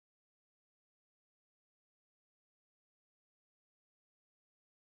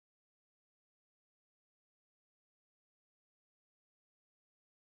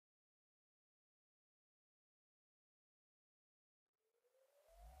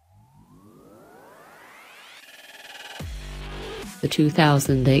The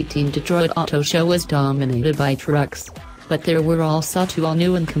 2018 Detroit Auto Show was dominated by trucks, but there were also two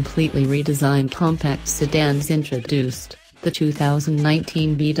all-new and completely redesigned compact sedans introduced, the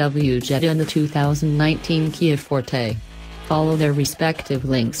 2019 VW Jetta and the 2019 Kia Forte. Follow their respective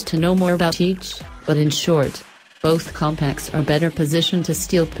links to know more about each, but in short, both compacts are better positioned to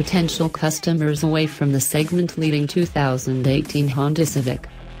steal potential customers away from the segment-leading 2018 Honda Civic.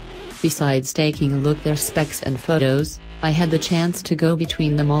 Besides taking a look at their specs and photos, I had the chance to go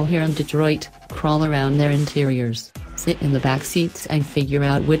between them all here in Detroit, crawl around their interiors, sit in the back seats and figure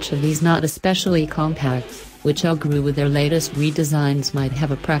out which of these not especially compact, which agree with their latest redesigns might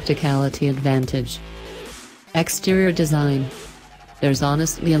have a practicality advantage. Exterior design. There's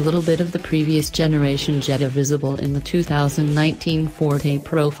honestly a little bit of the previous generation Jetta visible in the 2019 Forte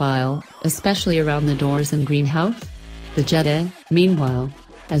profile, especially around the doors and greenhouse. The Jetta, meanwhile,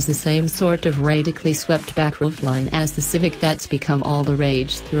 has the same sort of radically swept back roofline as the Civic that's become all the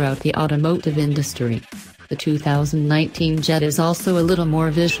rage throughout the automotive industry. The 2019 Jetta is also a little more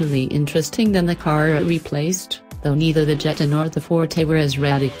visually interesting than the car it replaced, though neither the Jetta nor the Forte were as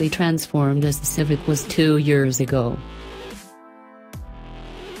radically transformed as the Civic was 2 years ago.